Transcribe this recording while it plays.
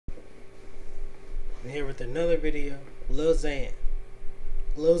I'm here with another video. Lil Xan.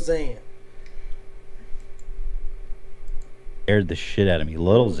 Lil Xan. Scared the shit out of me.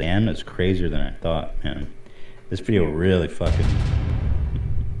 Lil Xan is crazier than I thought, man. This video really fucking...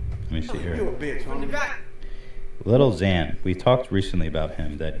 Let me see here. You a bitch, homie. Lil Xan. We talked recently about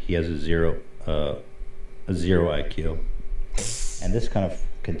him, that he has a zero IQ. And this kind of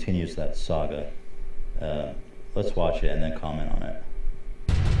continues that saga. Let's watch it and then comment on it.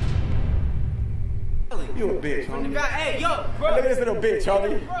 You a bitch, homie. Hey, yo, bro. Look at this little bitch,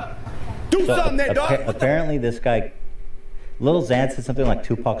 homie. Do something there, dog. Apparently this guy, Lil Xan, said something like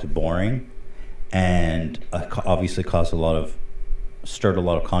Tupac's boring, and obviously stirred a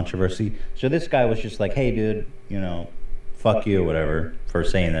lot of controversy. So this guy was just like, hey dude, you know, fuck you or whatever for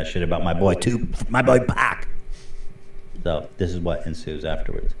saying that shit about my boy Pac. So this is what ensues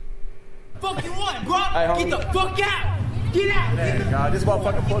afterwards. Fuck you want, bro? Hey, get the fuck out! Get out! Man, God, this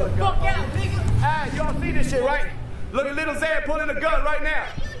motherfucker pulling a gun. Fuck out, nigga! Hey, y'all see this shit, right? Look at Lil Xan pulling a gun right now.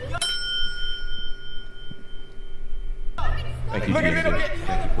 Thank you, Look at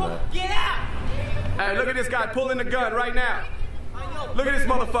Lil Get out! Hey, look at this guy pulling the gun right now. Look at this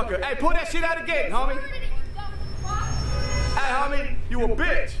motherfucker. Hey, pull that shit out again, homie. Hey, homie, you a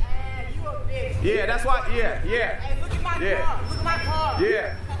bitch. Hey, you a bitch. Yeah, that's why. Yeah. Hey, look at my Yeah. car. Look at my car.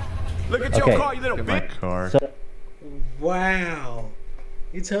 Yeah. Look at Okay. your car, you little bitch. Car. So Wow.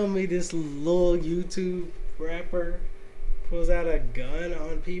 You tell me this little YouTube rapper pulls out a gun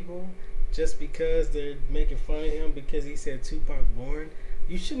on people just because they're making fun of him because he said Tupac born?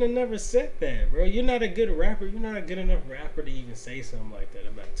 You shouldn't have never said that, bro. You're not a good rapper. You're not a good enough rapper to even say something like that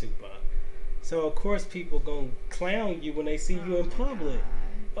about Tupac. So of course people gonna clown you when they see you in public.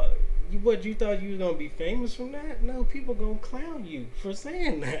 What, you thought you was gonna be famous from that? No, people gonna clown you for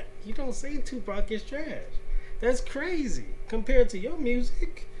saying that. You don't say Tupac is trash. That's crazy compared to your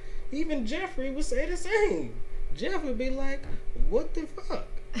music. Even Jeffrey would say the same. Jeff would be like, what the fuck?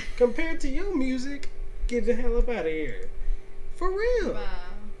 Compared to your music, get the hell up out of here. For real. Wow.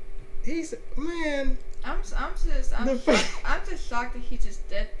 He's, man, I'm just shocked that he just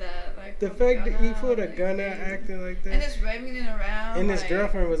did that. Like the pulled fact the that he gun put a out, gun out acting like and that. just waving it around. And his like,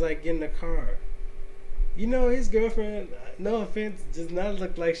 girlfriend was like, get in the car. You know, his girlfriend, no offense, does not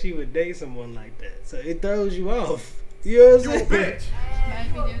look like she would date someone like that. So it throws you off. You know what I'm You a saying? bitch.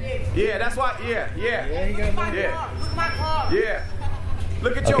 Imagine me doing it. Yeah, that's why. Yeah. Yeah, he got money. Yeah. Look at my car. Yeah.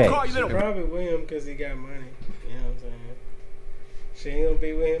 Look at Okay. your car, you little bitch. Probably with him because he got money. You know what I'm saying? She ain't gonna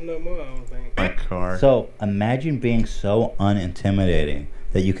be with him no more, I don't think. My car. So imagine being so unintimidating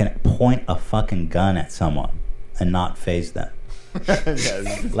that you can point a fucking gun at someone and not phase them.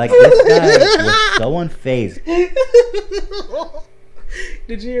 Yes. Like this guy was so unfazed.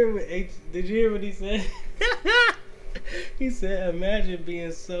 Did you hear what he said? He said, imagine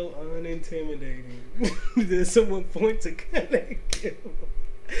being so unintimidating that someone points a gun at you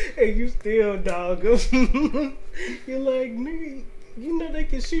and you still dog them. You're like, nigga, you know they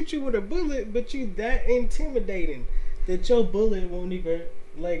can shoot you with a bullet, but you that intimidating that your bullet won't even,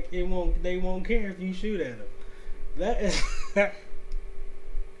 like, they won't care if you shoot at them. That is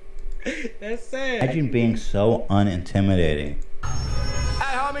that's sad. Imagine being so unintimidating.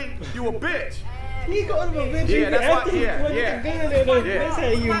 Hey, homie, you a bitch. He called him a bitch. Yeah, that's why- after he yeah, pointed yeah. the gun at him. Yeah. That's how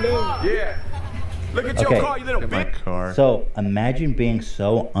you know. Yeah. Look at your Okay. car, you little My bitch. car. So imagine being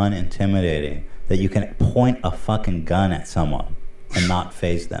so unintimidating that you can point a fucking gun at someone and not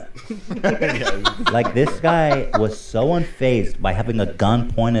phase them. Yes. Like this guy was so unfazed by having a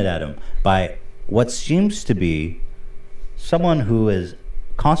gun pointed at him by what seems to be someone who is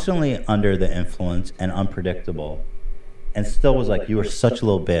constantly under the influence and unpredictable, and still was like, you were such a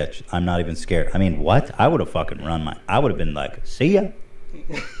little bitch, I'm not even scared. I mean, what? I would have fucking I would have been like, see ya.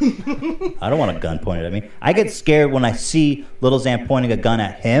 I don't want a gun pointed at me. I get scared when I see Lil Xan pointing a gun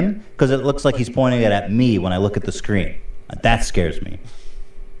at him because it looks like he's pointing it at me when I look at the screen. That scares me.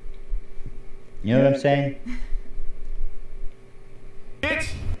 You know what I'm saying? Bitch.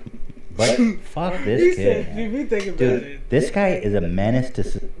 But fuck He this said, kid. if you think about Dude, it, this guy is a menace to...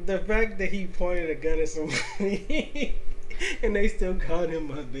 the fact that he pointed a gun at somebody and they still called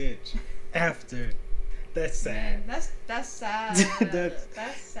him a bitch after, that's sad. Man, that's sad. That's-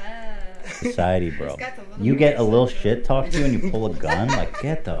 that's sad. Society, bro. He's got the little You get a little person. shit talked to you and you pull a gun? Like,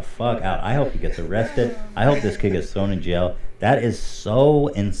 get the fuck out. I hope he gets arrested. I hope this kid gets thrown in jail. That is so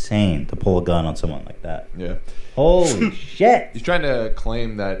insane to pull a gun on someone like that. Yeah. Holy shit. He's trying to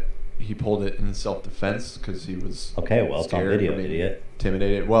claim that he pulled it in self-defense because he was Okay, well, it's on scared video, or maybe idiot.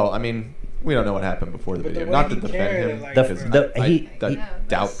 intimidated. Well, I mean, we don't know what happened before the But the video. way Not to he defend carried him, it, like, because bro. I he-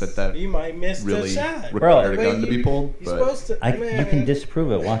 doubt that's- that You might miss really the shot. required a Wait, gun to be pulled. You're But supposed to. You can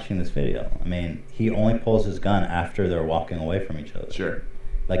disprove it watching this video. I mean, he only pulls his gun after they're walking away from each other. sure.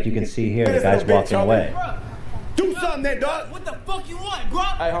 Like you can see here, the guy's walking away. Do something then, dog. What the fuck you want, bro?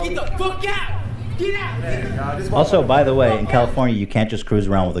 Hey, homie. Get the fuck out! Get out! Also, by the way, in California, you can't just cruise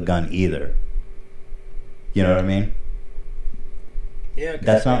around with a gun either. You know what I mean? Yeah, 'cause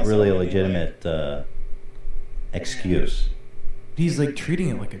That's not really a somebody legitimate excuse. He's like treating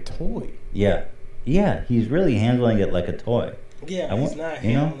it like a toy. Yeah. Yeah, he's really handling it like a toy. Yeah, I he's want- not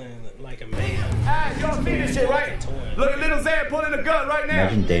you know? handling it like a man. Hey, y'all see this shit, right? Look at Lil Xan pulling a gun right now.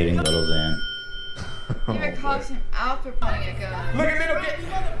 Imagine dating Lil Xan. He even calls him out for pulling a gun. Look at Lil You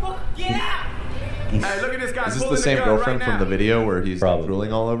motherfucker, get out! Hey, look at this guy Is this pulling the same gun girlfriend right from the now. video where he's Probably.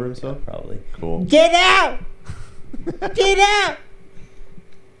 drooling all over himself? Probably. Cool. Get out! Get out!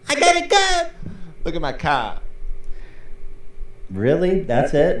 I got a gun! Look at my car. Really?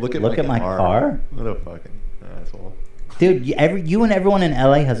 That's it? Look at my car? What a fucking asshole. Dude, you and everyone in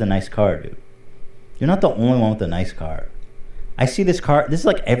LA has a nice car, dude. You're not the only one with a nice car. I see this car. This is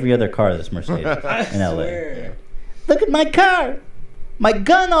like every other car that's Mercedes I in LA. swear. Look at my car. My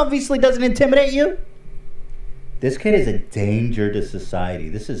gun obviously doesn't intimidate you. This kid is a danger to society.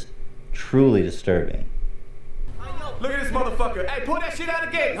 This is truly disturbing. Look at this motherfucker. Hey, pull that shit out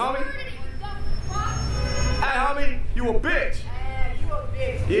of the gate, homie. Hey, homie, you a bitch. Hey, you a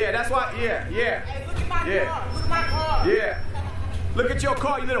bitch. Yeah, that's why. Yeah. Hey, look at my Yeah. car. Look at my car. Yeah. Look at your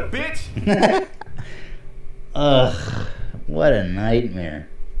car, you little bitch. Ugh, what a nightmare.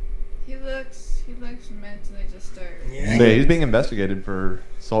 He looks mentally disturbed. Yeah. Yeah, he's being investigated for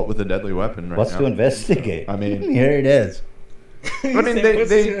assault with a deadly weapon right What's now. to investigate? I mean- here it is. I mean, He said, "What's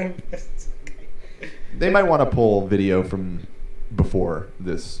they- to investigate?" They might want to pull video from before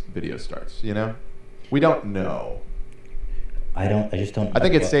this video starts, you know? We don't know. I just don't. I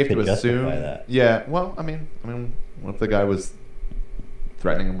think it's what safe could to justify assume. that. Yeah, well, I mean, what if the guy was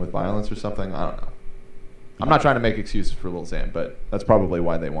threatening him with violence or something? I don't know. I'm not trying to make excuses for Lil Xan, but that's probably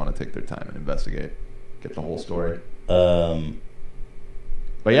why they want to take their time and investigate, get the whole story.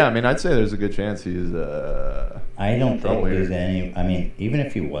 But yeah, I mean, I'd say there's a good chance he's. I don't think trouble there's here. any. I mean, even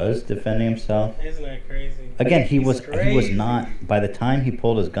if he was defending himself, Isn't that crazy? again, he He's was crazy. not. By the time he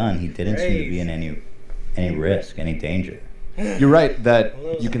pulled his gun, he didn't seem to be in any risk, any danger. You're right that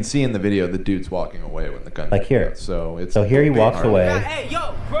you can see in the video the dude's walking away when the gun. Like here. comes out, so it's. So here he walks hard. away. Hey,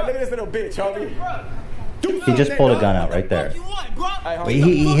 yo, bro. Look at this little bitch, homie. He just pulled a gun out right there. What you want, bro? Hey, But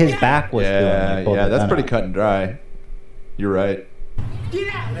homie. his back was to him. Yeah, He pulled yeah, the that's gun pretty out. cut and dry. You're right.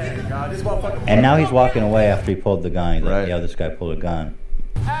 Get out, nigga. God, this motherfucker. And now he's walking away after he pulled the gun. He's like, Right. "Yeah, this guy pulled a gun."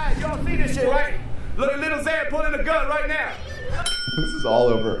 Hey, y'all see this shit, right? Look at Lil Xan pulling a gun right now. This is all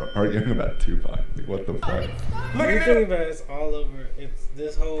over arguing about Tupac. Like, what the fuck? Look You at think this. about it, it's all over. It's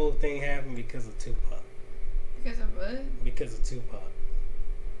this whole thing happened because of Tupac. Because of what? Because of Tupac.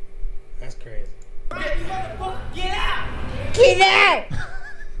 That's crazy. You motherfucker, get out! Get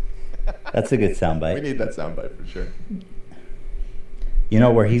out! That's a good We soundbite. need that soundbite for sure. You know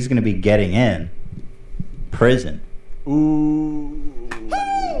where he's going to be getting in? Prison. Ooh.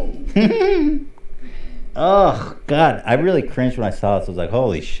 Oh God, I really cringed when I saw this. I was like,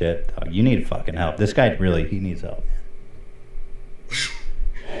 "Holy shit, dog, you need fucking help." This guy really, he needs help.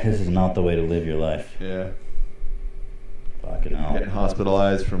 This is not the way to live your life. Yeah. Fucking hell. Getting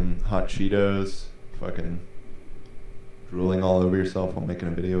hospitalized from hot Cheetos. Fucking drooling all over yourself while making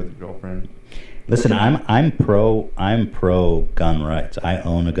a video with your girlfriend. Listen, I'm pro gun rights. I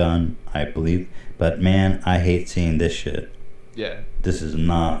own a gun, I believe, but man, I hate seeing this shit. Yeah. This is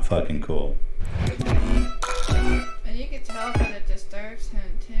not fucking cool. And you can tell that it disturbs him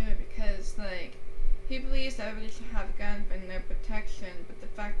too, because like he believes that everybody should have guns for their protection, but the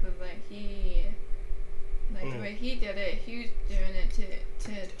fact that like he, like the way he did it, he was doing it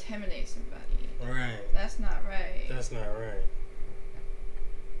to intimidate somebody. Right. That's not right. That's not right.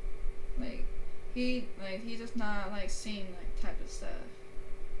 Like he's just not like seeing that type of stuff.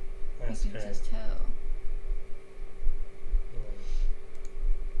 That's You can crazy. just tell.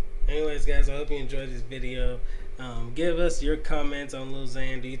 Anyways, guys, I hope you enjoyed this video. Give us your comments on Lil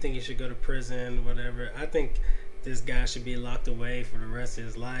Xan. Do you think he should go to prison? Whatever. I think this guy should be locked away for the rest of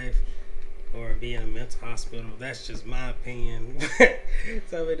his life or be in a mental hospital. That's just my opinion.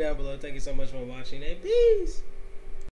 Tell me down below. Thank you so much for watching. Hey, peace.